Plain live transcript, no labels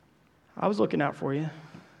I was looking out for you.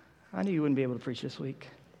 I knew you wouldn't be able to preach this week.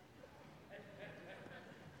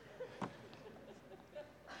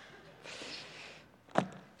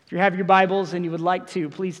 If you have your Bibles and you would like to,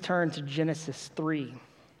 please turn to Genesis 3.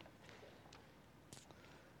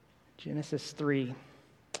 Genesis 3.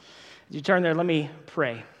 As you turn there, let me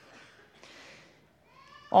pray.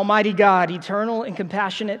 Almighty God, eternal and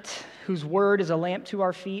compassionate, whose word is a lamp to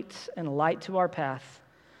our feet and a light to our path,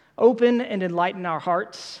 open and enlighten our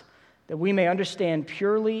hearts that we may understand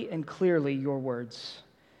purely and clearly your words.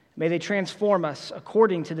 May they transform us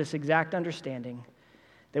according to this exact understanding,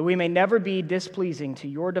 that we may never be displeasing to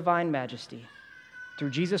your divine majesty. Through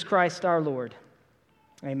Jesus Christ our Lord.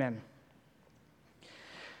 Amen.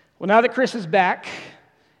 Well, now that Chris is back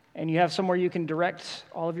and you have somewhere you can direct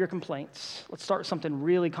all of your complaints, let's start with something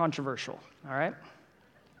really controversial, all right?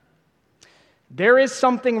 There is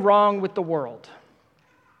something wrong with the world.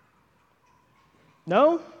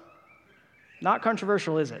 No? Not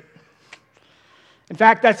controversial, is it? In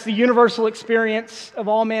fact, that's the universal experience of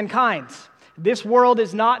all mankind. This world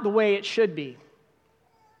is not the way it should be.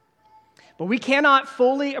 But we cannot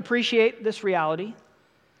fully appreciate this reality,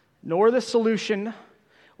 nor the solution,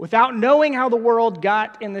 without knowing how the world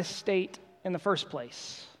got in this state in the first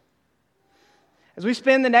place. As we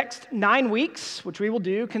spend the next 9 weeks, which we will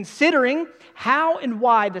do, considering how and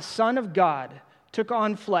why the Son of God took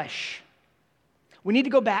on flesh, we need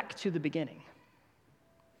to go back to the beginning.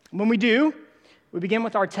 When we do, we begin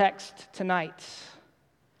with our text tonight.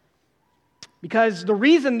 Because the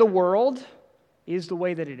reason the world is the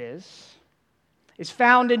way that it is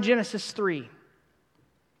found in Genesis 3.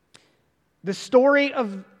 The story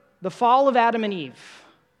of the fall of Adam and Eve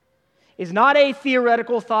is not a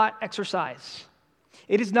theoretical thought exercise.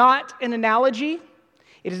 It is not an analogy.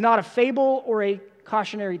 It is not a fable or a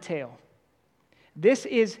cautionary tale. This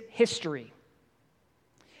is history.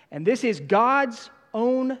 And this is God's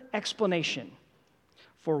own explanation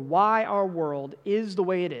for why our world is the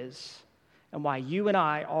way it is and why you and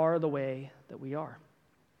I are the way that we are.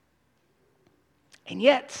 And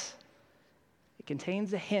yet, it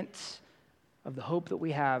contains a hint of the hope that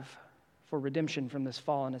we have for redemption from this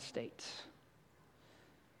fallen estate.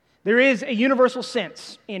 There is a universal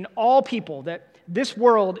sense in all people that this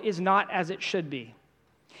world is not as it should be.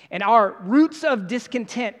 And our roots of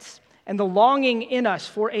discontent and the longing in us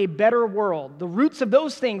for a better world, the roots of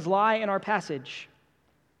those things lie in our passage.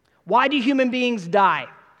 Why do human beings die?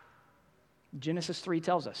 Genesis 3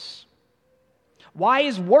 tells us. Why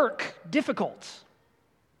is work difficult?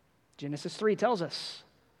 Genesis 3 tells us.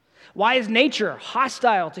 Why is nature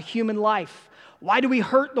hostile to human life? Why do we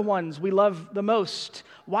hurt the ones we love the most?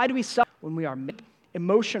 Why do we suffer when we are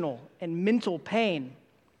emotional and mental pain?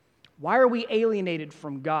 Why are we alienated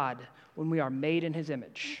from God when we are made in His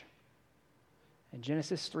image? And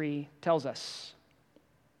Genesis 3 tells us,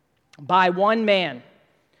 by one man,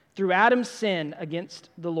 through Adam's sin against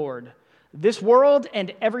the Lord, this world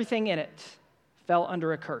and everything in it fell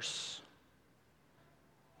under a curse.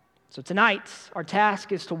 So tonight, our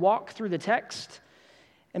task is to walk through the text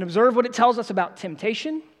and observe what it tells us about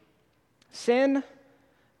temptation, sin,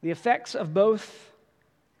 the effects of both,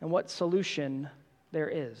 and what solution there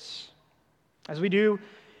is. As we do,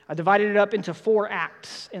 I divided it up into 4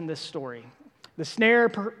 acts in this story. The snare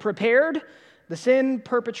prepared, the sin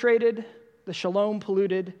perpetrated, the shalom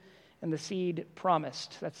polluted, and the seed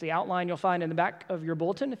promised. That's the outline you'll find in the back of your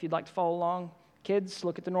bulletin. If you'd like to follow along, kids,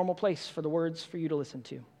 look at the normal place for the words for you to listen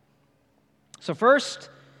to. So first,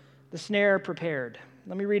 the snare prepared.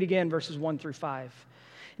 Let me read again verses 1 through 5.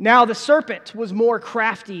 Now the serpent was more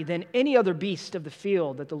crafty than any other beast of the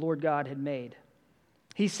field that the Lord God had made.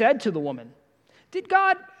 He said to the woman, "Did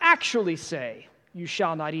God actually say, 'You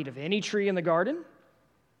shall not eat of any tree in the garden'?"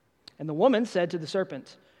 And the woman said to the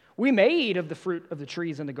serpent, "We may eat of the fruit of the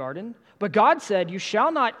trees in the garden, but God said, 'You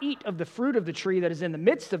shall not eat of the fruit of the tree that is in the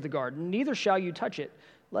midst of the garden, neither shall you touch it,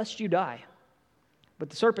 lest you die.' But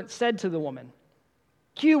the serpent said to the woman,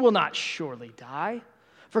 'You will not surely die,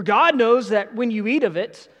 for God knows that when you eat of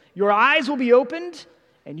it, your eyes will be opened,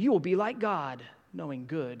 and you will be like God, knowing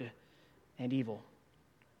good and evil.'"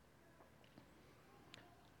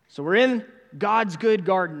 So we're in God's good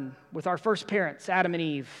garden with our first parents, Adam and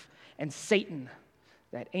Eve, and Satan,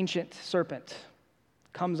 that ancient serpent,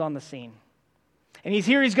 comes on the scene. And he's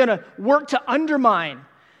here, he's going to work to undermine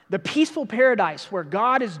the peaceful paradise where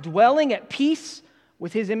God is dwelling at peace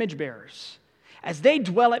with his image bearers, as they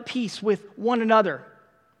dwell at peace with one another.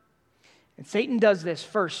 And Satan does this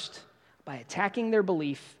first by attacking their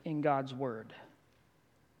belief in God's word.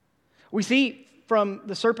 We see from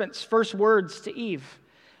the serpent's first words to Eve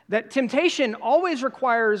that temptation always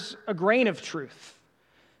requires a grain of truth.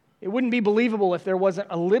 It wouldn't be believable if there wasn't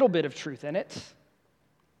a little bit of truth in it,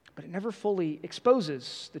 but it never fully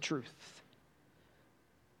exposes the truth.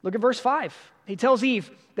 Look at verse 5. He tells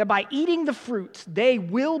Eve that by eating the fruit, they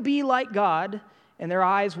will be like God, and their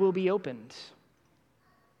eyes will be opened.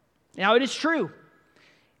 Now, it is true.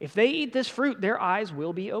 If they eat this fruit, their eyes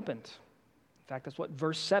will be opened. In fact, that's what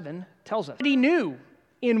verse 7 tells us. He knew,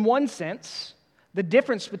 in one sense, the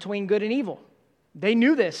difference between good and evil. They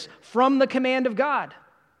knew this from the command of God.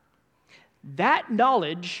 That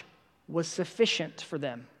knowledge was sufficient for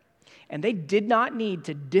them, and they did not need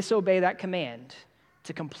to disobey that command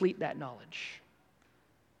to complete that knowledge.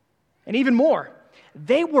 And even more,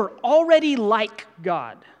 they were already like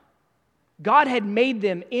God. God had made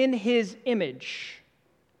them in His image.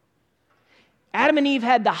 Adam and Eve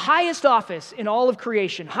had the highest office in all of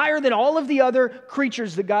creation, higher than all of the other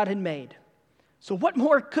creatures that God had made. So what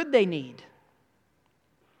more could they need?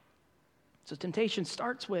 So temptation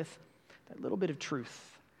starts with that little bit of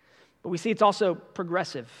truth. But we see it's also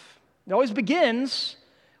progressive. It always begins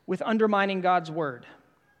with undermining God's word.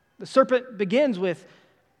 The serpent begins with,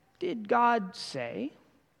 did God say?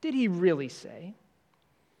 Did He really say?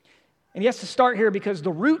 And he has to start here because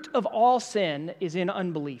the root of all sin is in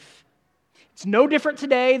unbelief. It's no different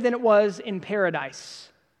today than it was in paradise.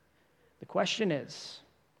 The question is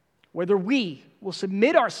whether we will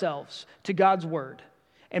submit ourselves to God's word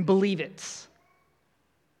and believe it.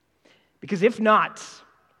 Because if not,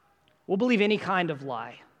 we'll believe any kind of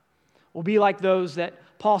lie. We'll be like those that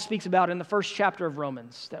Paul speaks about in the first chapter of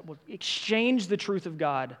Romans, that will exchange the truth of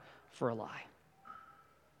God for a lie.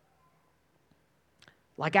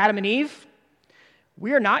 Like Adam and Eve,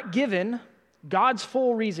 we are not given God's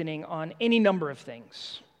full reasoning on any number of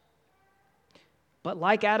things. But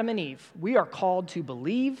like Adam and Eve, we are called to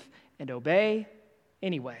believe and obey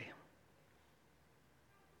anyway.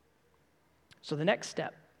 So the next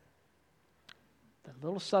step, the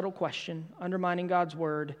little subtle question, undermining God's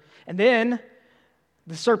word, and then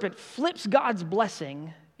the serpent flips God's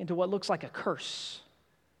blessing into what looks like a curse.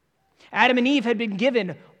 Adam and Eve had been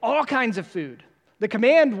given all kinds of food. The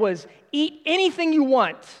command was, eat anything you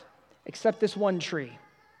want except this one tree.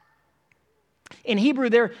 In Hebrew,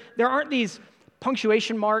 there aren't these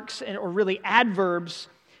punctuation marks or really adverbs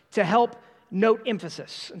to help note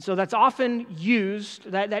emphasis. And so that's often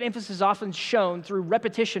used, that emphasis is often shown through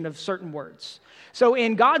repetition of certain words. So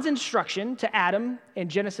in God's instruction to Adam in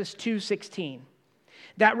Genesis 2:16,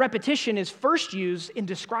 that repetition is first used in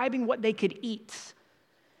describing what they could eat.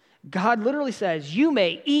 God literally says, you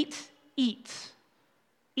may eat.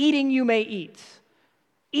 Eating you may eat.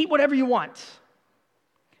 Eat whatever you want.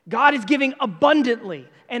 God is giving abundantly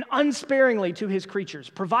and unsparingly to His creatures,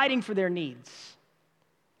 providing for their needs.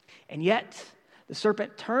 And yet, the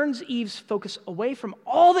serpent turns Eve's focus away from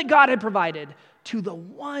all that God had provided to the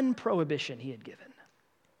one prohibition He had given.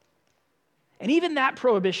 And even that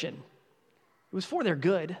prohibition, it was for their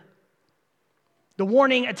good. The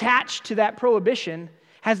warning attached to that prohibition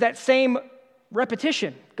has that same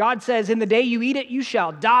repetition. God says, in the day you eat it, you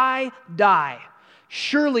shall die.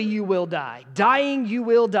 Surely you will die. Dying, you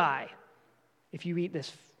will die if you eat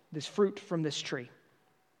this fruit from this tree.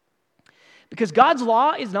 Because God's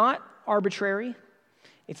law is not arbitrary.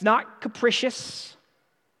 It's not capricious.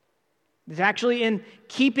 It's actually in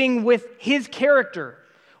keeping with His character,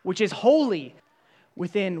 which is holy,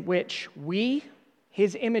 within which we,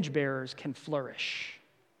 His image bearers, can flourish.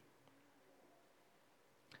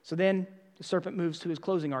 So then the serpent moves to his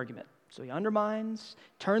closing argument. So he undermines,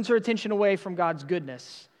 turns her attention away from God's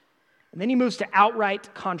goodness, and then he moves to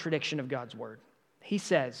outright contradiction of God's word. He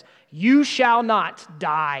says, you shall not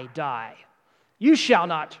die. You shall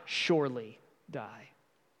not surely die.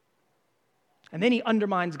 And then he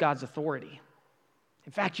undermines God's authority.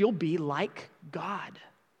 In fact, you'll be like God.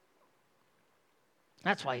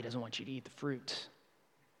 That's why he doesn't want you to eat the fruit.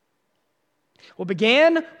 What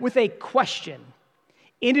began with a question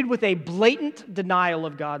ended with a blatant denial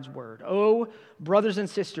of God's word. Oh, brothers and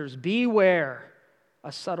sisters, beware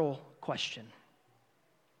a subtle question.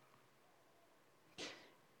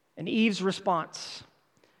 And Eve's response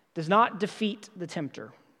does not defeat the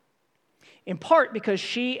tempter, in part because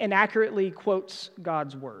she inaccurately quotes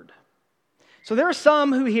God's word. So there are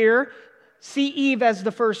some who here see Eve as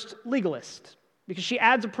the first legalist, because she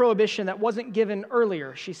adds a prohibition that wasn't given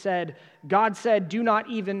earlier. She said, God said, do not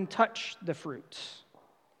even touch the fruit.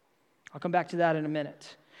 I'll come back to that in a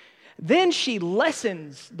minute. Then she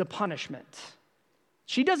lessens the punishment.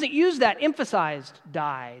 She doesn't use that emphasized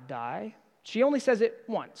die. She only says it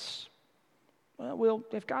once. Well,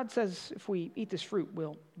 if God says if we eat this fruit,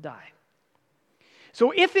 we'll die.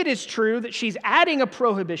 So if it is true that she's adding a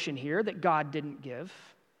prohibition here that God didn't give,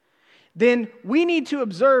 then we need to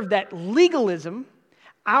observe that legalism,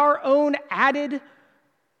 our own added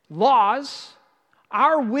laws,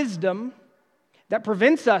 our wisdom that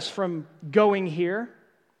prevents us from going here,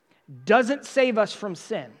 doesn't save us from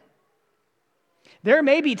sin. There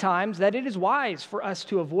may be times that it is wise for us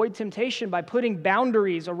to avoid temptation by putting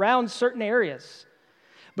boundaries around certain areas.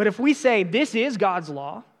 But if we say this is God's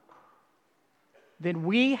law, then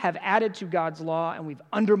we have added to God's law and we've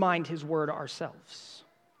undermined His word ourselves.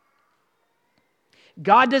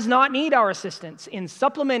 God does not need our assistance in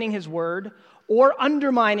supplementing His word or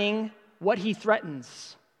undermining what He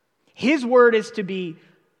threatens. His word is to be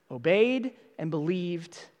obeyed and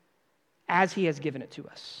believed as He has given it to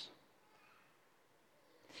us.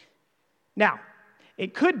 Now,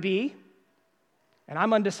 it could be, and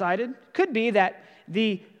I'm undecided, could be that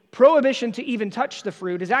the prohibition to even touch the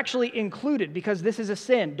fruit is actually included because this is a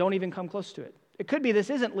sin. Don't even come close to it. It could be this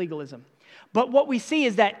isn't legalism. But what we see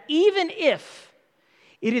is that even if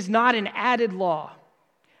it is not an added law,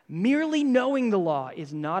 merely knowing the law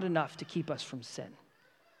is not enough to keep us from sin.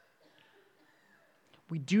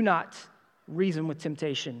 We do not reason with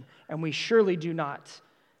temptation, and we surely do not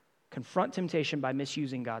confront temptation by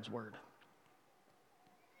misusing God's word.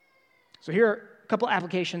 So here are a couple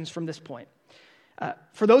applications from this point.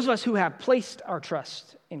 For those of us who have placed our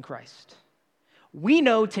trust in Christ, we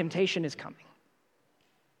know temptation is coming.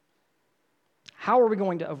 How are we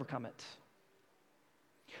going to overcome it?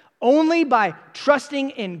 Only by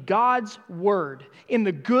trusting in God's word, in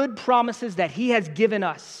the good promises that He has given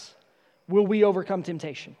us, will we overcome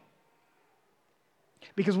temptation.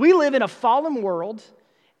 Because we live in a fallen world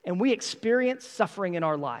and we experience suffering in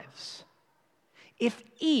our lives. If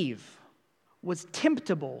Eve was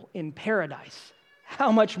temptable in paradise,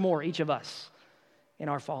 how much more each of us in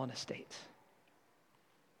our fallen estate?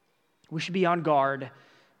 We should be on guard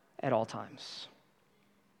at all times.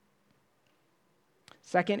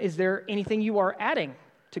 Second, is there anything you are adding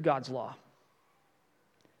to God's law?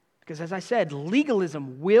 Because as I said,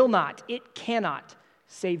 legalism will not, it cannot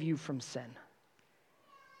save you from sin.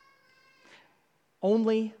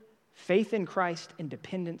 Only faith in Christ and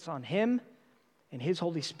dependence on Him and His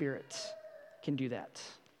Holy Spirit can do that.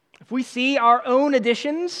 If we see our own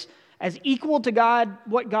additions as equal to God,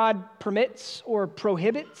 what God permits or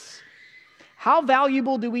prohibits, how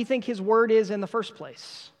valuable do we think His word is in the first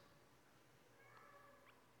place?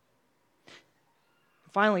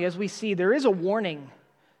 Finally, as we see, there is a warning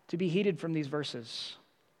to be heeded from these verses.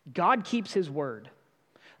 God keeps His word.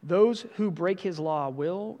 Those who break His law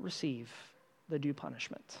will receive the due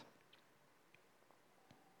punishment.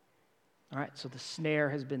 All right, so the snare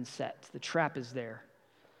has been set. The trap is there.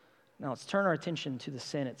 Now let's turn our attention to the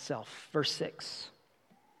sin itself. Verse 6.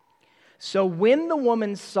 So when the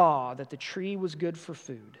woman saw that the tree was good for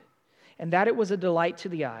food, and that it was a delight to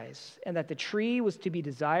the eyes, and that the tree was to be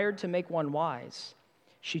desired to make one wise,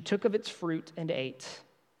 she took of its fruit and ate.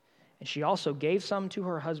 And she also gave some to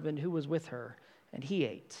her husband who was with her, and he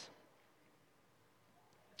ate.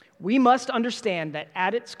 We must understand that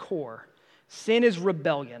at its core, sin is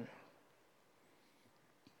rebellion.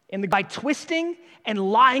 And by twisting and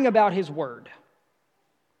lying about His word.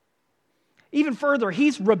 Even further,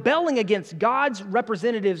 he's rebelling against God's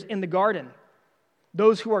representatives in the garden,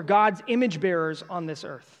 those who are God's image bearers on this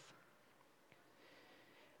earth.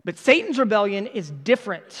 But Satan's rebellion is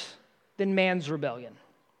different than man's rebellion.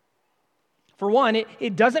 For one,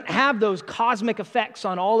 it doesn't have those cosmic effects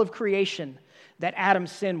on all of creation that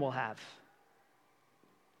Adam's sin will have.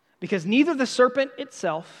 Because neither the serpent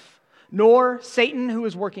itself nor Satan, who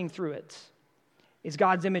is working through it, is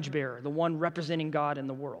God's image bearer, the one representing God in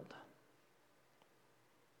the world.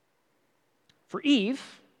 For Eve,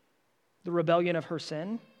 the rebellion of her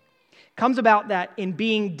sin, comes about that in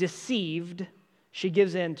being deceived, she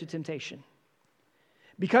gives in to temptation.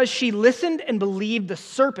 Because she listened and believed the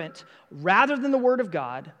serpent rather than the word of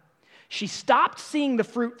God, she stopped seeing the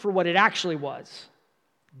fruit for what it actually was,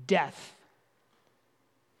 death.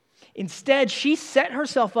 Instead, she set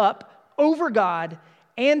herself up over God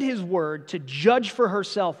and His word to judge for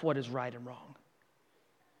herself what is right and wrong.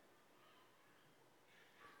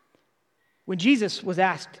 When Jesus was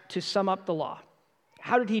asked to sum up the law,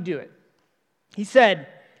 how did He do it? He said,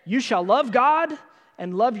 "You shall love God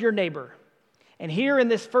and love your neighbor." And here in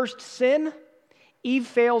this first sin, Eve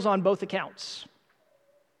fails on both accounts.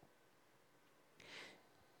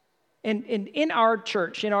 And in our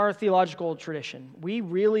church, in our theological tradition, we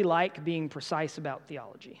really like being precise about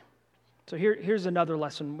theology. So here's another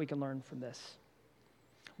lesson we can learn from this.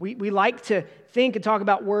 We like to think and talk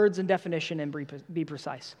about words and definition and be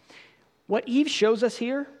precise. What Eve shows us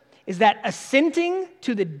here is that assenting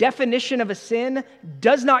to the definition of a sin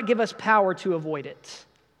does not give us power to avoid it.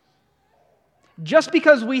 Just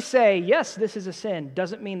because we say, yes, this is a sin,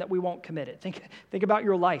 doesn't mean that we won't commit it. Think about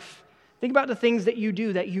your life. Think about the things that you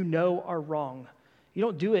do that you know are wrong. You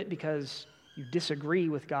don't do it because you disagree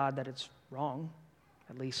with God that it's wrong,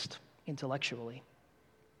 at least intellectually.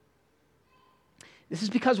 This is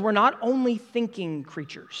because we're not only thinking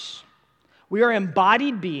creatures. We are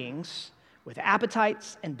embodied beings with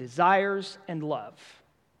appetites and desires and love.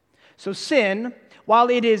 So sin, while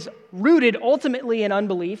it is rooted ultimately in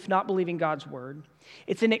unbelief, not believing God's word,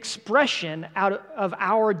 it's an expression out of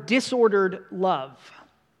our disordered love.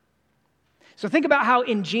 So think about how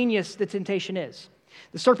ingenious the temptation is.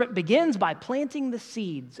 The serpent begins by planting the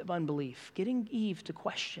seeds of unbelief, getting Eve to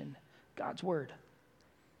question God's word.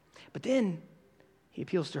 But then he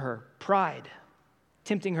appeals to her pride,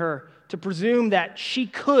 tempting her to presume that she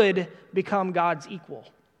could become God's equal.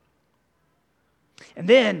 And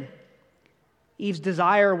then Eve's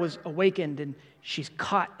desire was awakened and she's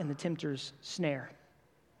caught in the tempter's snare.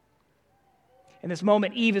 In this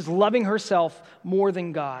moment, Eve is loving herself more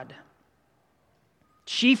than God.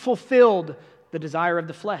 She fulfilled the desire of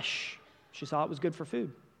the flesh. She saw it was good for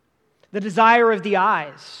food. The desire of the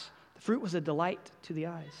eyes. The fruit was a delight to the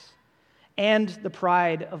eyes. And the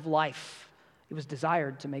pride of life. It was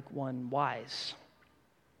desired to make one wise.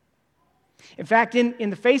 In fact, in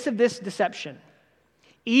the face of this deception,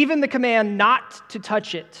 even the command not to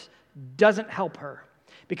touch it doesn't help her,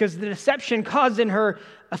 because the deception caused in her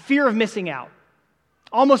a fear of missing out.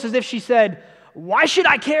 Almost as if she said, "Why should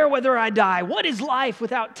I care whether I die? What is life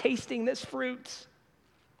without tasting this fruit?"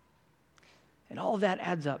 And all of that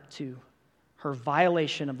adds up to her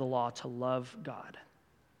violation of the law to love God.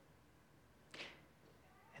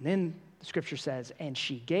 And then the scripture says, and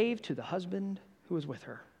she gave to the husband who was with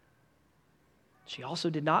her. She also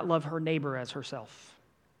did not love her neighbor as herself.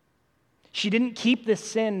 She didn't keep this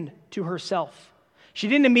sin to herself. She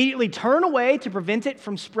didn't immediately turn away to prevent it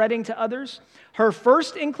from spreading to others. Her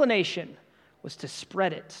first inclination was to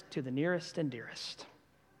spread it to the nearest and dearest.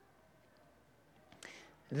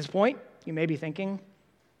 At this point, you may be thinking,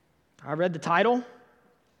 I read the title.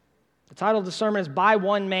 The title of the sermon is By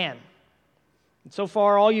One Man. And so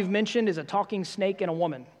far, all you've mentioned is a talking snake and a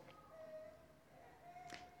woman.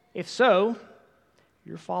 If so,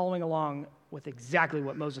 you're following along with exactly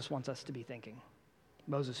what Moses wants us to be thinking.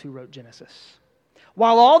 Moses, who wrote Genesis.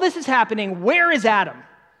 While all this is happening, where is Adam?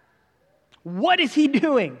 What is he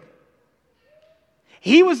doing?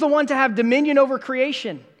 He was the one to have dominion over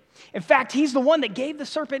creation. In fact, he's the one that gave the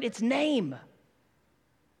serpent its name.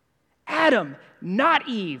 Adam, not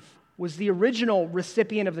Eve, was the original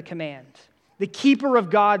recipient of the command, the keeper of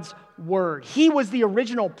God's word. He was the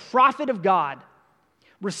original prophet of God,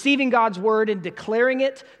 receiving God's word and declaring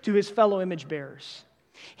it to his fellow image bearers.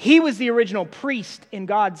 He was the original priest in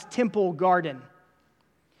God's temple garden,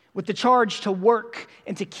 with the charge to work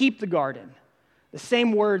and to keep the garden, the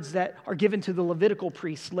same words that are given to the Levitical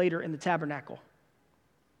priests later in the tabernacle.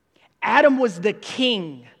 Adam was the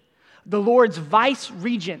king, the Lord's vice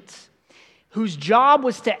regent, whose job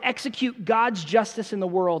was to execute God's justice in the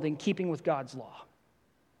world in keeping with God's law.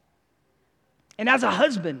 And as a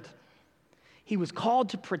husband, he was called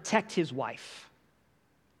to protect his wife.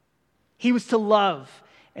 He was to love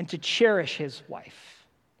and to cherish his wife.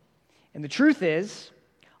 And the truth is,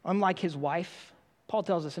 unlike his wife, Paul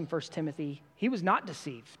tells us in 1 Timothy, he was not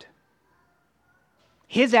deceived.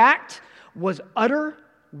 His act was utter,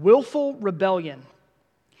 willful rebellion.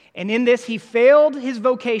 And in this, he failed his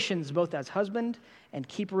vocations both as husband and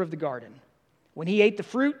keeper of the garden. When he ate the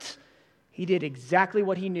fruit, he did exactly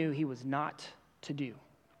what he knew he was not to do.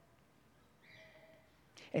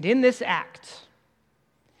 And in this act,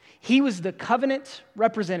 he was the covenant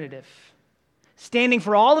representative, standing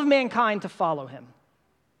for all of mankind to follow him.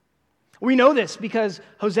 We know this because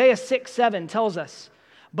Hosea 6:7 tells us,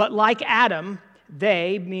 but like Adam,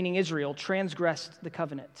 they, meaning Israel, transgressed the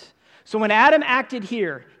covenant. So when Adam acted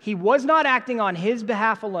here, he was not acting on his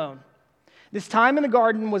behalf alone. This time in the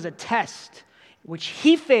garden was a test which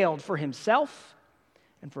he failed for himself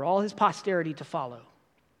and for all his posterity to follow.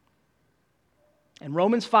 In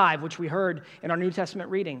Romans 5, which we heard in our New Testament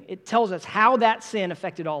reading, it tells us how that sin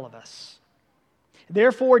affected all of us.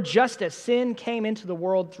 Therefore, just as sin came into the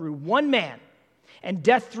world through one man, and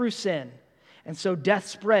death through sin, and so death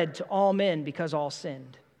spread to all men because all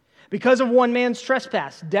sinned. Because of one man's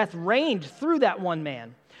trespass, death reigned through that one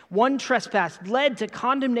man. One trespass led to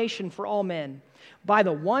condemnation for all men. By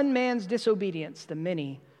the one man's disobedience, the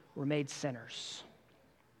many were made sinners.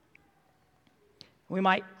 We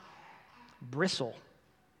might bristle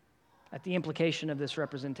at the implication of this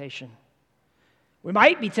representation. We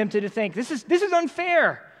might be tempted to think, this is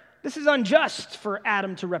unfair. This is unjust for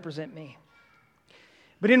Adam to represent me.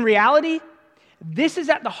 But in reality, this is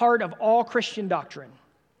at the heart of all Christian doctrine.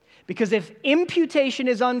 Because if imputation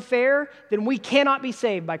is unfair, then we cannot be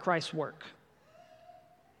saved by Christ's work.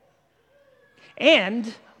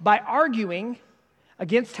 And by arguing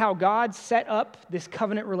against how God set up this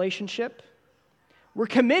covenant relationship, we're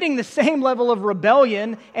committing the same level of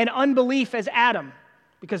rebellion and unbelief as Adam,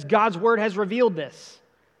 because God's word has revealed this.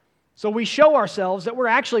 So we show ourselves that we're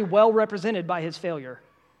actually well represented by his failure.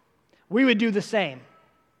 We would do the same,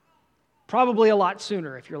 probably a lot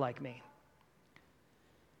sooner if you're like me.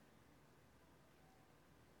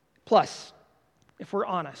 Plus, if we're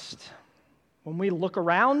honest, when we look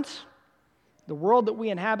around, the world that we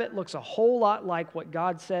inhabit looks a whole lot like what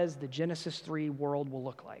God says the Genesis 3 world will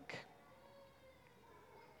look like.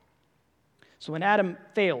 So when Adam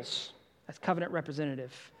fails as covenant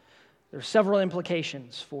representative, there are several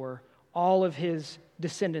implications for all of his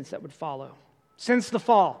descendants that would follow. Since the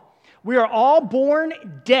fall, we are all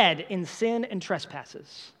born dead in sin and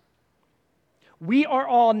trespasses. We are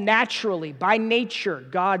all naturally, by nature,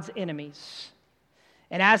 God's enemies.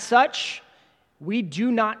 And as such, we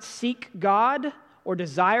do not seek God or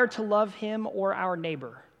desire to love him or our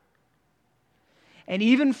neighbor. And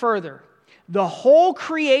even further, the whole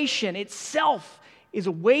creation itself is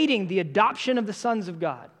awaiting the adoption of the sons of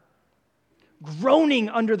God, groaning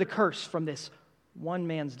under the curse from this one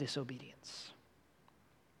man's disobedience.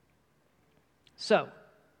 So,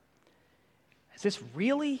 is this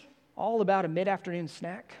really all about a mid-afternoon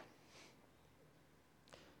snack?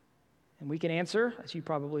 And we can answer, as you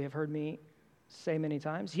probably have heard me say many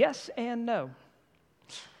times, yes and no.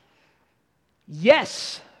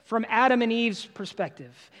 Yes, from Adam and Eve's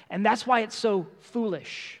perspective, and that's why it's so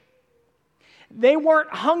foolish. They weren't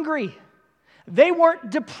hungry. They weren't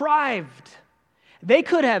deprived. They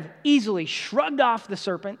could have easily shrugged off the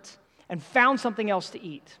serpent and found something else to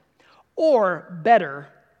eat. Or, better,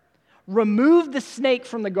 removed the snake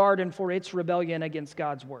from the garden for its rebellion against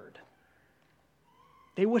God's word.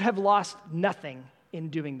 They would have lost nothing in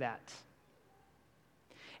doing that.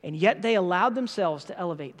 And yet they allowed themselves to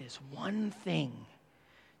elevate this one thing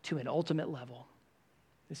to an ultimate level.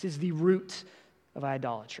 This is the root of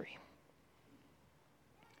idolatry.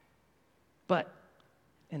 But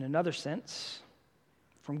in another sense,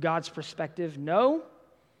 from God's perspective, no,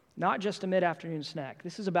 not just a mid-afternoon snack.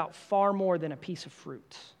 This is about far more than a piece of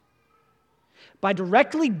fruit. By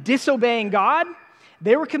directly disobeying God,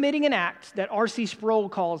 they were committing an act that R.C. Sproul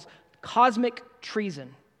calls cosmic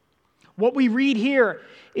treason. What we read here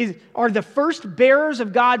are the first bearers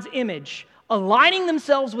of God's image, aligning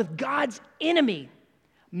themselves with God's enemy,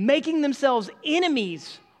 making themselves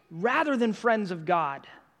enemies rather than friends of God.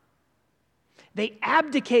 They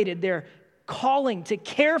abdicated their calling to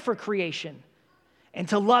care for creation and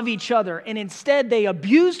to love each other, and instead they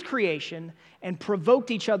abused creation and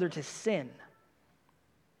provoked each other to sin.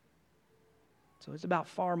 So it's about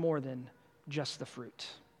far more than just the fruit.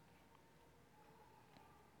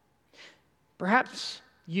 Perhaps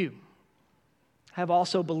you have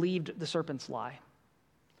also believed the serpent's lie.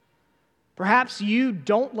 Perhaps you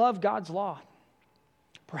don't love God's law.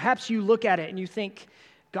 Perhaps you look at it and you think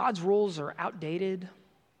God's rules are outdated,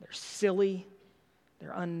 they're silly,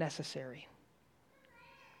 they're unnecessary.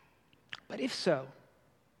 But if so,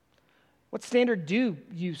 what standard do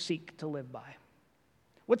you seek to live by?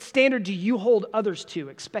 What standard do you hold others to,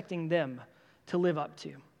 expecting them to live up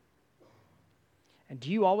to? And do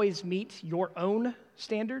you always meet your own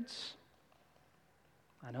standards?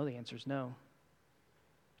 I know the answer is no.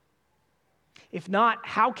 If not,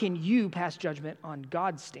 how can you pass judgment on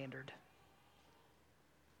God's standard?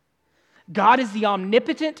 God is the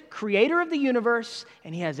omnipotent creator of the universe,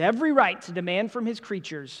 and he has every right to demand from his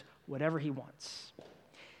creatures whatever he wants.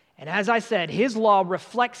 And as I said, his law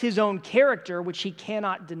reflects his own character, which he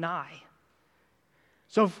cannot deny.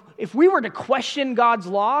 So if we were to question God's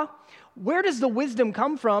law, where does the wisdom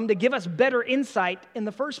come from to give us better insight in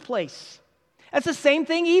the first place? That's the same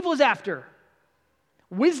thing Eve was after.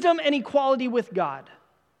 Wisdom and equality with God.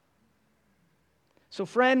 So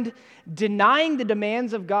friend, denying the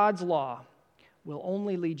demands of God's law will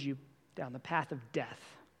only lead you down the path of death.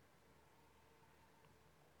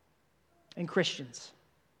 And Christians,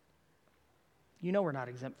 you know we're not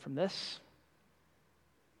exempt from this.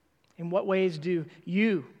 In what ways do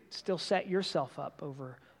you still set yourself up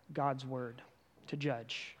over God's word to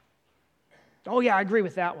judge? Oh yeah, I agree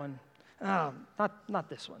with that one. Not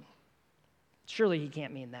this one. Surely he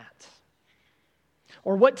can't mean that.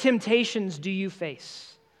 Or what temptations do you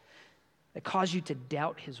face that cause you to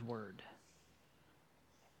doubt his word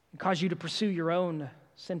and cause you to pursue your own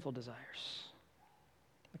sinful desires.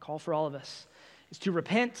 The call for all of us is to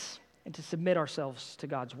repent and to submit ourselves to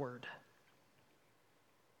God's word.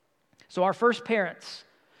 So our first parents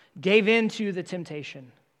gave in to the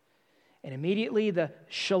temptation, and immediately the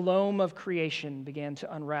shalom of creation began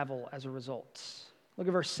to unravel as a result. Look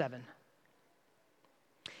at verse 7.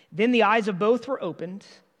 Then the eyes of both were opened,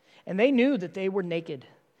 and they knew that they were naked,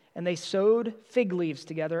 and they sewed fig leaves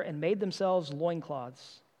together and made themselves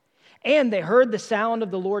loincloths. And they heard the sound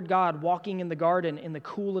of the Lord God walking in the garden in the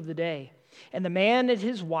cool of the day. And the man and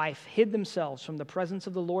his wife hid themselves from the presence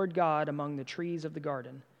of the Lord God among the trees of the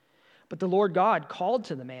garden. But the Lord God called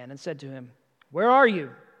to the man and said to him, "Where are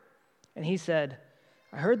you?" And he said,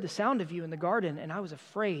 "I heard the sound of you in the garden, and I was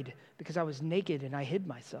afraid because I was naked and I hid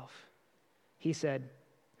myself." He said,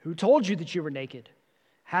 "Who told you that you were naked?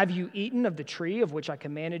 Have you eaten of the tree of which I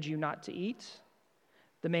commanded you not to eat?"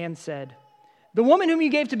 The man said, "The woman whom you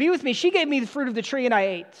gave to be with me, she gave me the fruit of the tree and I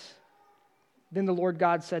ate." Then the Lord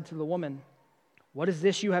God said to the woman, "What is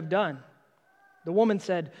this you have done?" The woman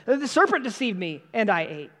said, "The serpent deceived me and I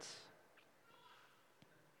ate."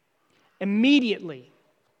 Immediately,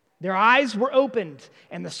 their eyes were opened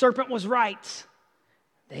and the serpent was right.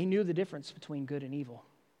 They knew the difference between good and evil.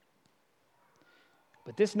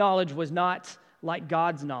 But this knowledge was not like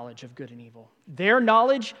God's knowledge of good and evil. Their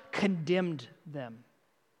knowledge condemned them.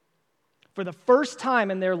 For the first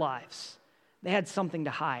time in their lives, they had something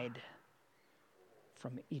to hide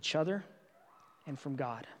from each other and from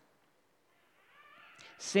God.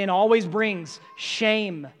 Sin always brings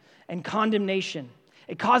shame and condemnation.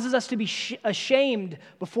 It causes us to be ashamed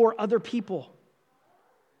before other people.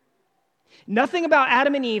 Nothing about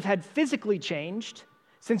Adam and Eve had physically changed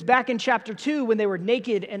since back in chapter 2 when they were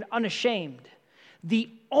naked and unashamed.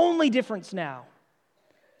 The only difference now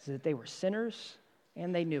is that they were sinners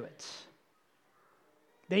and they knew it.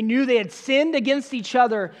 They knew they had sinned against each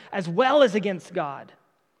other as well as against God.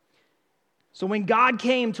 So when God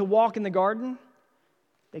came to walk in the garden,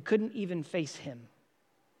 they couldn't even face him,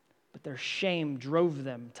 but their shame drove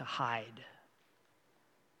them to hide.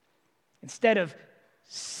 Instead of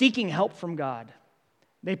seeking help from God,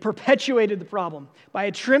 they perpetuated the problem by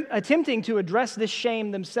attempting to address this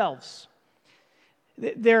shame themselves.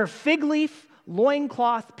 Their fig leaf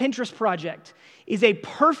loincloth Pinterest project is a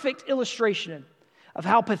perfect illustration of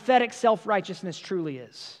how pathetic self-righteousness truly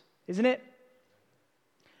is, isn't it?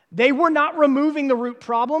 They were not removing the root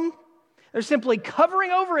problem. They're simply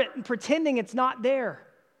covering over it and pretending it's not there.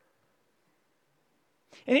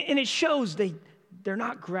 And it shows they're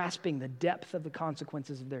not grasping the depth of the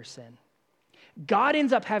consequences of their sin. God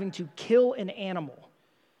ends up having to kill an animal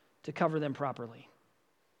to cover them properly.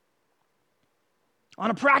 On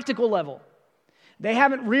a practical level, they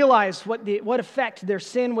haven't realized what effect their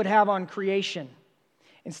sin would have on creation.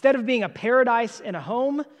 Instead of being a paradise and a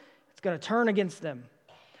home, it's going to turn against them.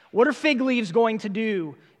 What are fig leaves going to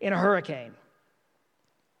do in a hurricane?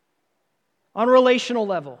 On a relational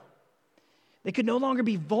level, they could no longer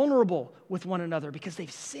be vulnerable with one another because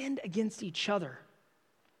they've sinned against each other.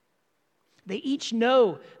 They each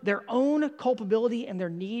know their own culpability and their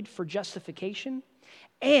need for justification,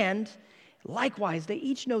 and likewise, they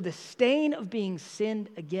each know the stain of being sinned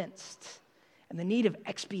against and the need of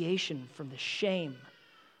expiation from the shame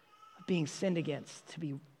of being sinned against,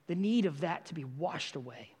 the need of that to be washed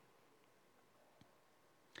away.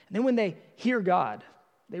 And then when they hear God,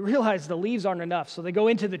 they realize the leaves aren't enough, so they go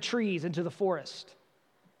into the trees, into the forest.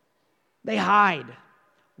 They hide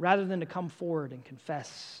rather than to come forward and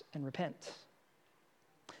confess and repent.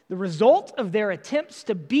 The result of their attempts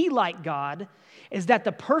to be like God is that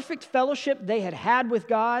the perfect fellowship they had had with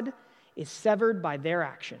God is severed by their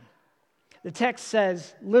action. The text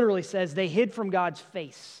literally says, they hid from God's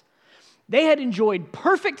face. They had enjoyed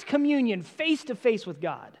perfect communion face to face with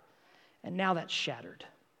God, and now that's shattered.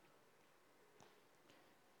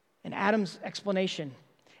 And Adam's explanation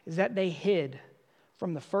is that they hid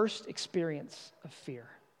from the first experience of fear.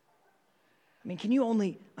 I mean, can you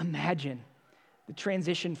only imagine the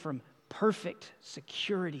transition from perfect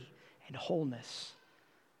security and wholeness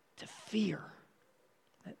to fear,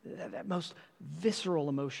 that most visceral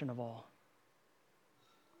emotion of all?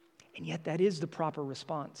 And yet that is the proper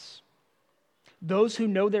response. Those who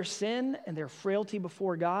know their sin and their frailty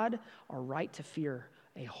before God are right to fear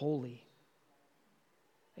a holy,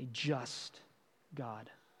 a just God.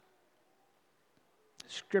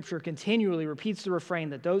 Scripture continually repeats the refrain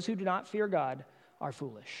that those who do not fear God are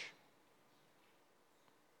foolish.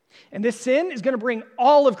 And this sin is going to bring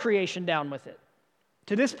all of creation down with it.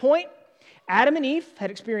 To this point, Adam and Eve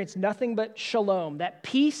had experienced nothing but shalom, that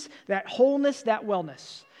peace, that wholeness, that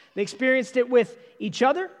wellness. They experienced it with each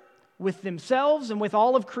other, with themselves, and with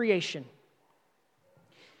all of creation.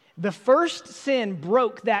 The first sin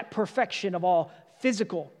broke that perfection of all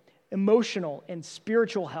physical, emotional, and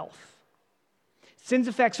spiritual health. Sin's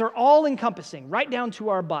effects are all-encompassing, right down to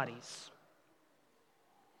our bodies.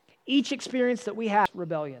 Each experience that we have,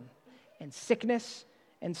 rebellion and sickness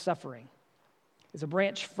and suffering, is a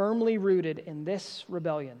branch firmly rooted in this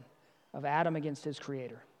rebellion of Adam against his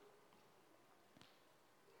Creator.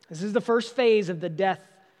 This is the first phase of the death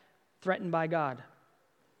threatened by God.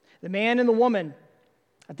 The man and the woman,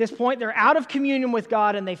 at this point, they're out of communion with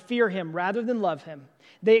God and they fear Him rather than love Him.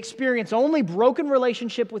 They experience only broken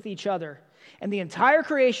relationship with each other, and the entire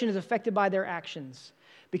creation is affected by their actions,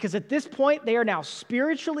 because at this point, they are now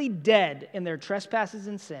spiritually dead in their trespasses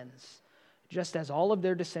and sins, just as all of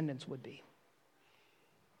their descendants would be.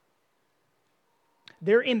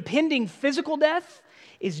 Their impending physical death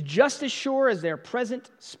is just as sure as their present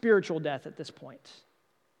spiritual death at this point.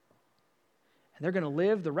 And they're going to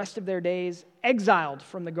live the rest of their days exiled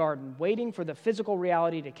from the garden, waiting for the physical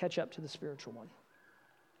reality to catch up to the spiritual one.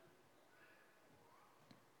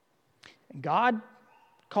 And God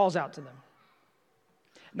calls out to them.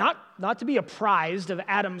 Not to be apprised of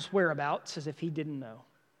Adam's whereabouts as if he didn't know,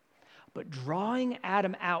 but drawing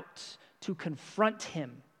Adam out to confront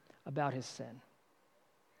him about his sin.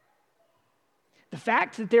 The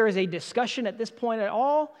fact that there is a discussion at this point at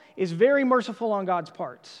all is very merciful on God's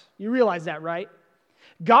part. You realize that, right?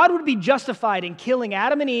 God would be justified in killing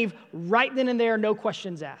Adam and Eve right then and there, no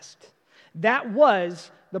questions asked. That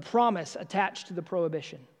was the promise attached to the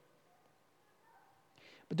prohibition.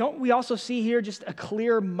 But don't we also see here just a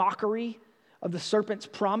clear mockery of the serpent's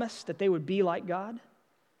promise that they would be like God?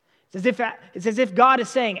 It's as if God is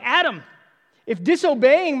saying, Adam, if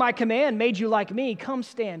disobeying my command made you like me, come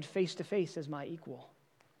stand face to face as my equal.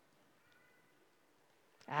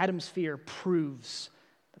 Adam's fear proves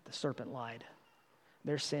that the serpent lied.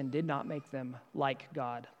 Their sin did not make them like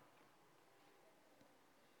God.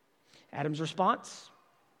 Adam's response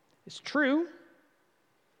is true,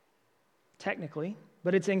 technically,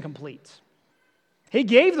 but it's incomplete. He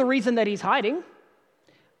gave the reason that he's hiding,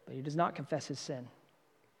 but he does not confess his sin.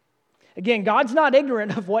 Again, God's not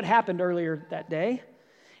ignorant of what happened earlier that day.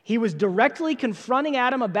 He was directly confronting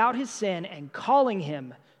Adam about his sin and calling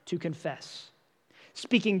him to confess,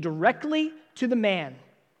 speaking directly to the man,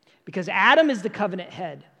 because Adam is the covenant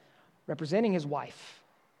head, representing his wife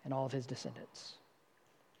and all of his descendants.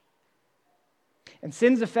 And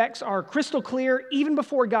sin's effects are crystal clear even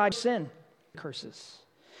before God sin curses.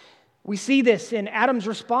 We see this in Adam's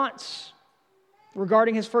response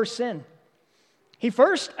regarding his first sin. He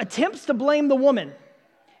first attempts to blame the woman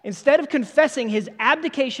instead of confessing his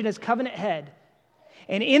abdication as covenant head.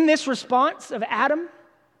 And in this response of Adam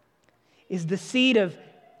is the seed of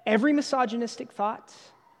every misogynistic thought,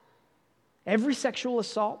 every sexual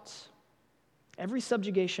assault, every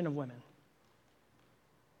subjugation of women.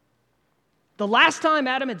 The last time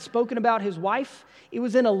Adam had spoken about his wife, it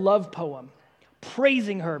was in a love poem,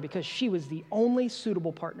 praising her because she was the only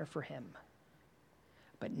suitable partner for him.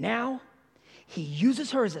 But now, he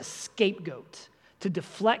uses her as a scapegoat to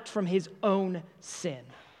deflect from his own sin,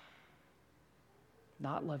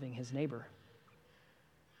 not loving his neighbor.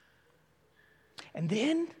 And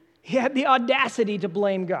then he had the audacity to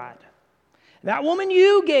blame God. That woman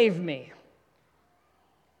you gave me.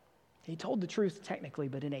 He told the truth technically,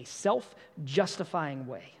 but in a self-justifying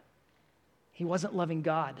way. He wasn't loving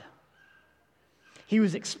God. He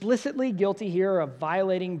was explicitly guilty here of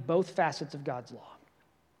violating both facets of God's law.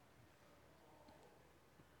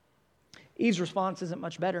 Eve's response isn't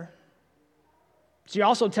much better. She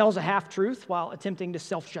also tells a half-truth while attempting to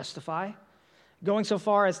self-justify, going so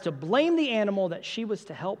far as to blame the animal that she was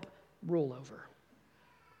to help rule over.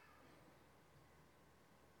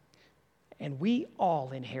 And we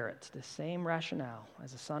all inherit the same rationale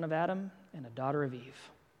as a son of Adam and a daughter of Eve.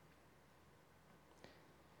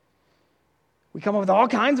 We come up with all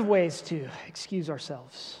kinds of ways to excuse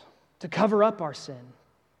ourselves, to cover up our sin.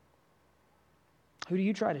 Who do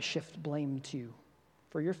you try to shift blame to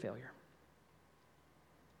for your failure?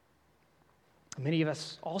 Many of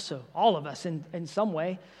us also, all of us in some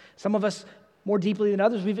way, some of us more deeply than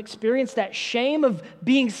others, we've experienced that shame of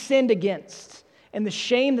being sinned against and the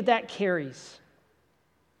shame that carries.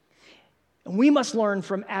 And we must learn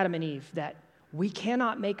from Adam and Eve that we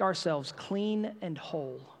cannot make ourselves clean and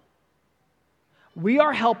whole. We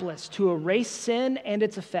are helpless to erase sin and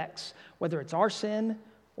its effects, whether it's our sin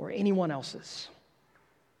or anyone else's.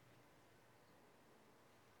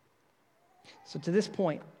 So to this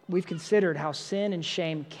point, we've considered how sin and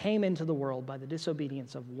shame came into the world by the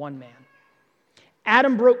disobedience of one man.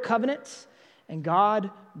 Adam broke covenants, and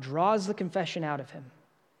God draws the confession out of him.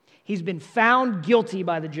 He's been found guilty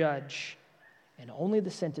by the judge, and only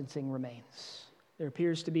the sentencing remains. There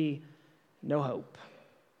appears to be no hope,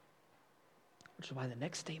 which is why the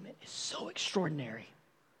next statement is so extraordinary.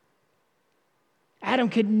 Adam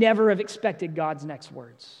could never have expected God's next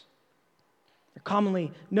words. They're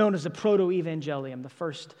commonly known as the proto-evangelium, the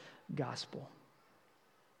first gospel.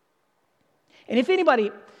 And if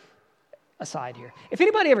anybody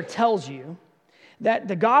ever tells you that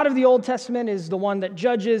the God of the Old Testament is the one that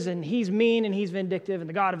judges and he's mean and he's vindictive, and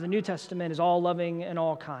the God of the New Testament is all loving and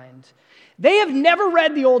all kind, they have never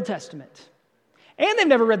read the Old Testament. And they've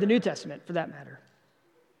never read the New Testament, for that matter.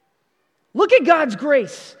 Look at God's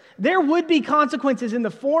grace. There would be consequences in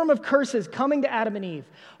the form of curses coming to Adam and Eve.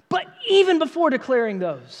 But even before declaring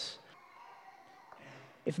those,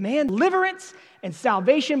 if man deliverance and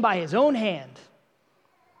salvation by his own hand,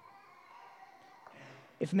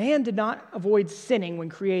 if man did not avoid sinning when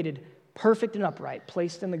created perfect and upright,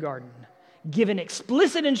 placed in the garden, given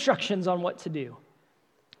explicit instructions on what to do,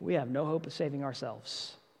 we have no hope of saving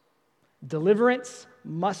ourselves. Deliverance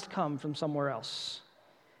must come from somewhere else.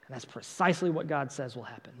 And that's precisely what God says will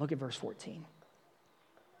happen. Look at verse 14.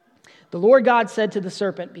 The Lord God said to the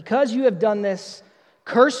serpent, "Because you have done this,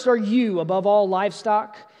 cursed are you above all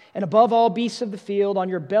livestock and above all beasts of the field. On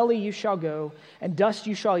your belly you shall go, and dust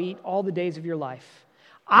you shall eat all the days of your life.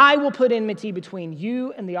 I will put enmity between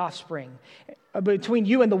you and the offspring, between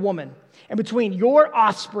you and the woman, and between your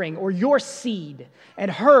offspring," or your seed,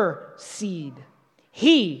 "and her seed.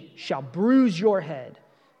 He shall bruise your head,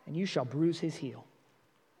 and you shall bruise his heel."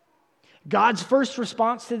 God's first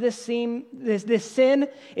response to this sin,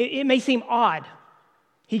 it may seem odd.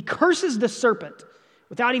 He curses the serpent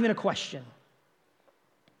without even a question.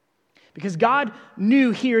 Because God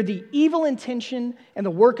knew here the evil intention and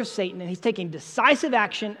the work of Satan, and he's taking decisive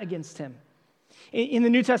action against him. In the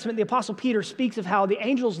New Testament, the Apostle Peter speaks of how the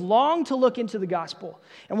angels long to look into the gospel.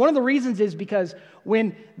 And one of the reasons is because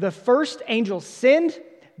when the first angel sinned,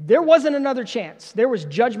 there wasn't another chance. There was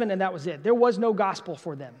judgment, and that was it. There was no gospel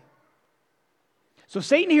for them. So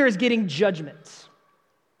Satan here is getting judgment.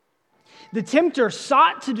 The tempter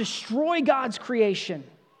sought to destroy God's creation.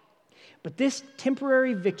 But this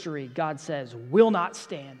temporary victory, God says, will not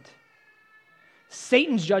stand.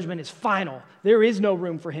 Satan's judgment is final. There is no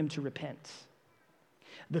room for him to repent.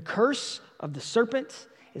 The curse of the serpent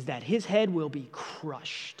is that his head will be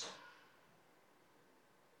crushed.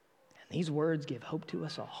 And these words give hope to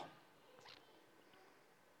us all.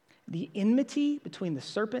 The enmity between the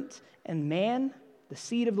serpent and man, the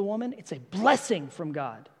seed of the woman, it's a blessing from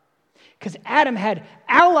God. Because Adam had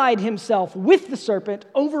allied himself with the serpent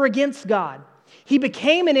over against God. He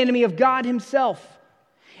became an enemy of God himself.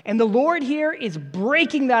 And the Lord here is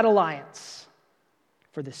breaking that alliance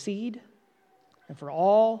for the seed and for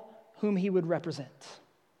all whom he would represent.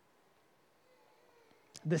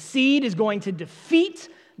 The seed is going to defeat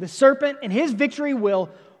the serpent, and his victory will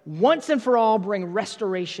once and for all bring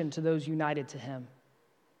restoration to those united to him.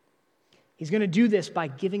 He's going to do this by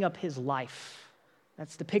giving up his life.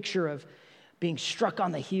 That's the picture of being struck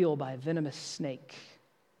on the heel by a venomous snake.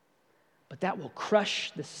 But that will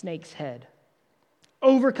crush the snake's head,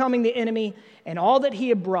 overcoming the enemy and all that he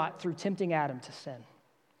had brought through tempting Adam to sin.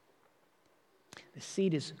 The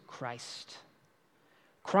seed is Christ.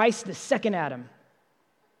 Christ, the second Adam.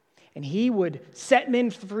 And he would set men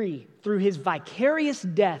free through his vicarious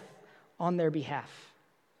death on their behalf.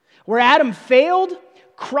 Where Adam failed,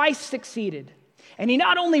 Christ succeeded. And he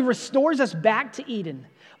not only restores us back to Eden,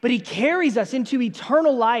 but he carries us into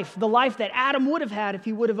eternal life, the life that Adam would have had if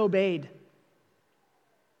he would have obeyed.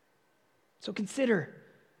 So consider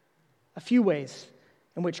a few ways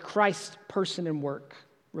in which Christ's person and work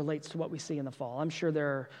relates to what we see in the fall. I'm sure there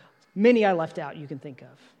are many I left out you can think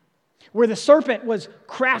of. Where the serpent was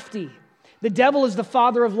crafty, the devil is the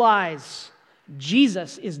father of lies,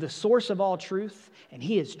 Jesus is the source of all truth, and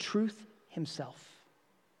he is truth himself.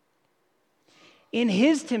 In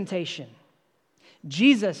his temptation,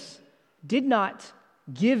 Jesus did not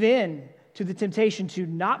give in to the temptation to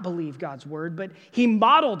not believe God's word, but he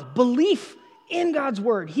modeled belief in God's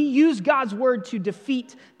word. He used God's word to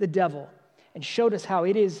defeat the devil and showed us how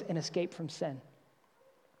it is an escape from sin.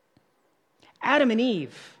 Adam and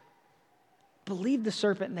Eve believed the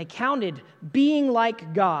serpent, and they counted being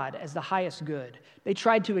like God as the highest good. They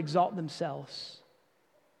tried to exalt themselves.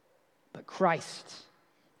 But Christ,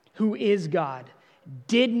 who is God,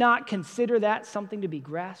 did not consider that something to be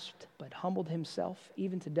grasped, but humbled himself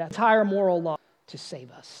even to death. Entire moral law to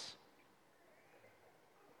save us.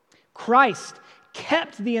 Christ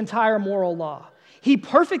kept the entire moral law. He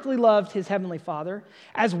perfectly loved his heavenly Father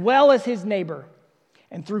as well as his neighbor.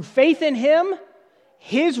 And through faith in him,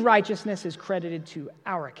 his righteousness is credited to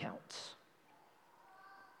our account.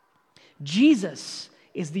 Jesus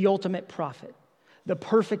is the ultimate prophet, the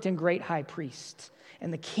perfect and great high priest,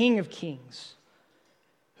 and the King of kings,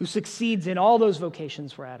 who succeeds in all those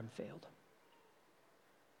vocations where Adam failed.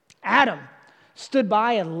 Adam stood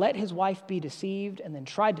by and let his wife be deceived and then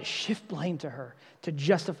tried to shift blame to her to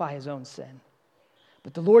justify his own sin.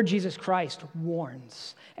 But the Lord Jesus Christ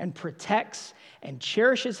warns and protects and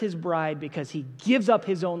cherishes his bride because he gives up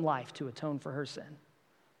his own life to atone for her sin.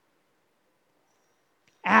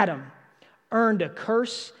 Adam earned a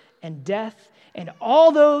curse and death, and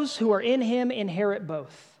all those who are in him inherit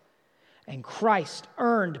both. And Christ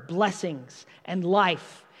earned blessings and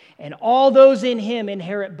life, and all those in him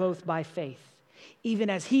inherit both by faith, even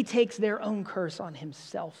as he takes their own curse on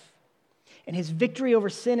himself. And his victory over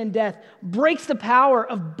sin and death breaks the power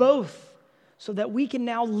of both so that we can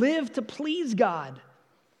now live to please God.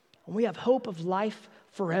 And we have hope of life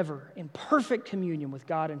forever in perfect communion with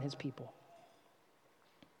God and his people.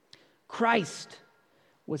 Christ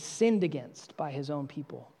was sinned against by his own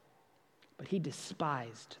people, but he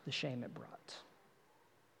despised the shame it brought.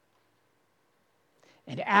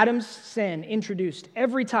 And Adam's sin introduced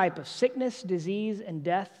every type of sickness, disease, and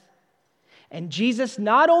death. And Jesus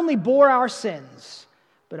not only bore our sins,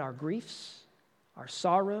 but our griefs, our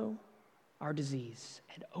sorrow, our disease,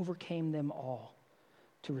 and overcame them all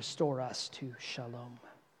to restore us to shalom.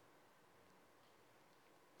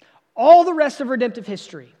 All the rest of redemptive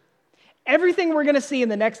history, everything we're going to see in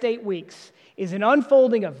the next 8 weeks, is an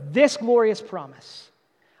unfolding of this glorious promise,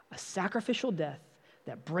 a sacrificial death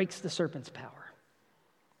that breaks the serpent's power.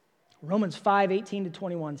 Romans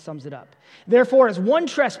 5:18-21 sums it up. Therefore, as one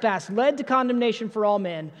trespass led to condemnation for all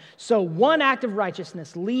men, so one act of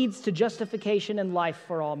righteousness leads to justification and life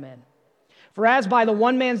for all men. For as by the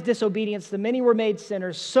one man's disobedience the many were made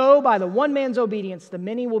sinners, so by the one man's obedience the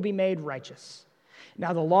many will be made righteous.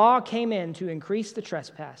 Now the law came in to increase the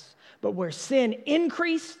trespass, but where sin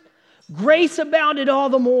increased, grace abounded all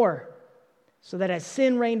the more, so that as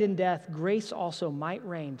sin reigned in death, grace also might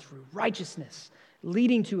reign through righteousness,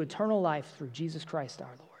 leading to eternal life through Jesus Christ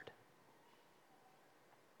our Lord.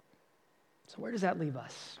 So where does that leave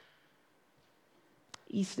us?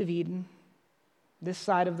 East of Eden, this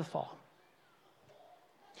side of the fall.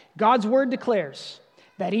 God's word declares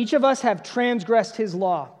that each of us have transgressed his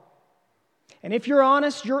law. And if you're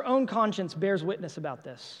honest, your own conscience bears witness about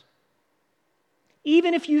this.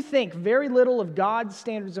 Even if you think very little of God's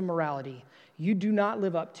standards of morality, you do not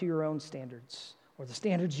live up to your own standards or the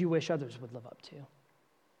standards you wish others would live up to.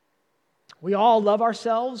 We all love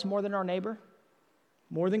ourselves more than our neighbor,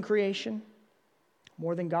 more than creation,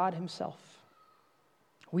 more than God himself.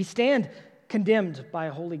 We stand condemned by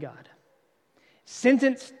a holy God,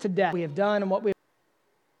 sentenced to death. We have done and what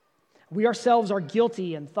we ourselves are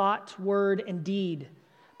guilty in thought, word, and deed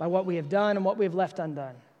by what we have done and what we have left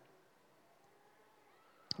undone.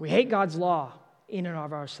 We hate God's law in and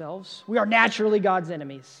of ourselves. We are naturally God's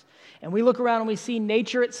enemies. And we look around and we see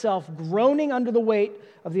nature itself groaning under the weight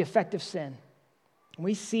of the effect of sin. And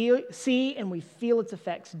we see and we feel its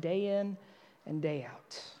effects day in and day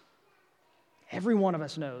out. Every one of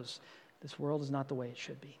us knows this world is not the way it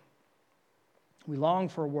should be. We long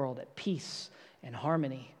for a world at peace and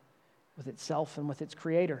harmony with itself and with its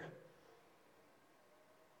creator.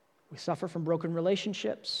 We suffer from broken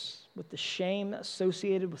relationships, with the shame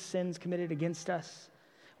associated with sins committed against us.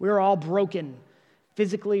 We are all broken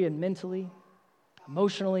physically and mentally,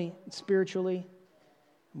 emotionally and spiritually,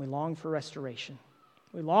 and we long for restoration.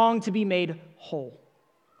 We long to be made whole.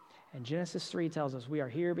 And Genesis 3 tells us we are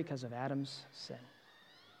here because of Adam's sin.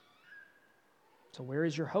 So where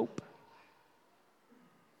is your hope?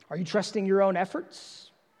 Are you trusting your own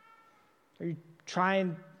efforts? Are you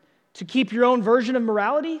trying to keep your own version of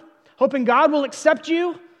morality, hoping God will accept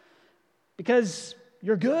you because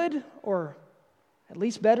you're good or at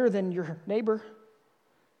least better than your neighbor?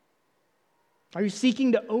 Are you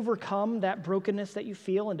seeking to overcome that brokenness that you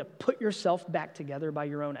feel and to put yourself back together by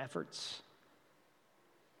your own efforts?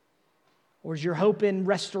 Or is your hope in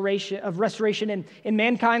restoration in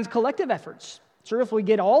mankind's collective efforts? Sure, if we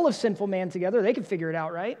get all of sinful man together, they can figure it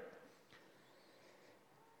out, right?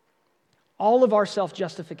 All of our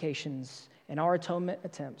self-justifications and our atonement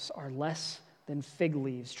attempts are less than fig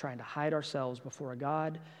leaves trying to hide ourselves before a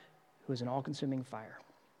God who is an all-consuming fire.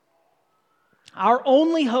 Our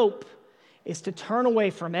only hope is to turn away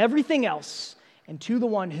from everything else and to the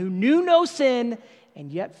one who knew no sin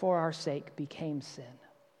and yet for our sake became sin.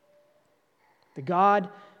 The God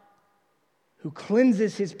who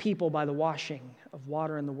cleanses his people by the washing of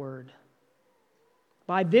water and the word.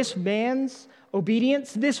 By this man's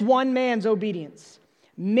obedience, this one man's obedience,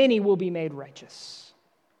 many will be made righteous.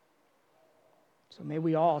 So may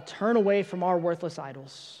we all turn away from our worthless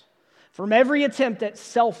idols, from every attempt at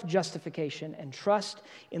self-justification, and trust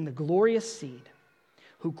in the glorious seed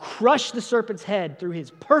who crushed the serpent's head through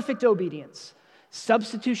his perfect obedience,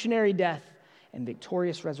 substitutionary death, and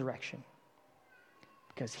victorious resurrection.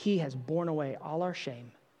 Because he has borne away all our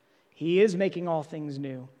shame. He is making all things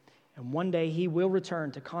new, and one day he will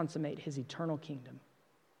return to consummate his eternal kingdom.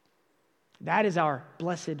 That is our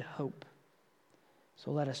blessed hope.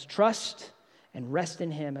 So let us trust and rest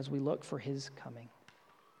in him as we look for his coming.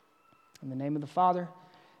 In the name of the Father,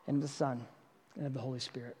 and of the Son, and of the Holy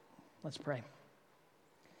Spirit. Let's pray.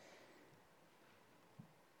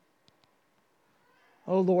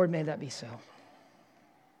 Oh Lord, may that be so.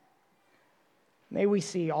 May we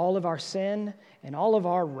see all of our sin and all of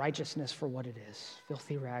our righteousness for what it is,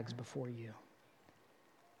 filthy rags before you.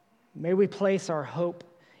 May we place our hope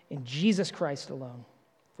in Jesus Christ alone,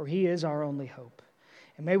 for he is our only hope.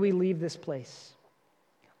 And may we leave this place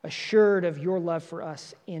assured of your love for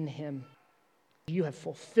us in him. You have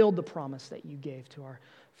fulfilled the promise that you gave to our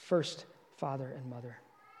first father and mother.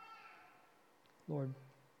 Lord,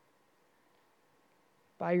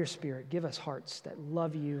 by your Spirit, give us hearts that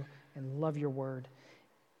love you and love your word,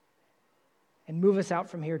 and move us out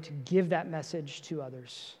from here to give that message to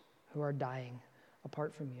others who are dying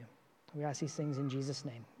apart from you. We ask these things in Jesus'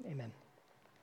 name. Amen.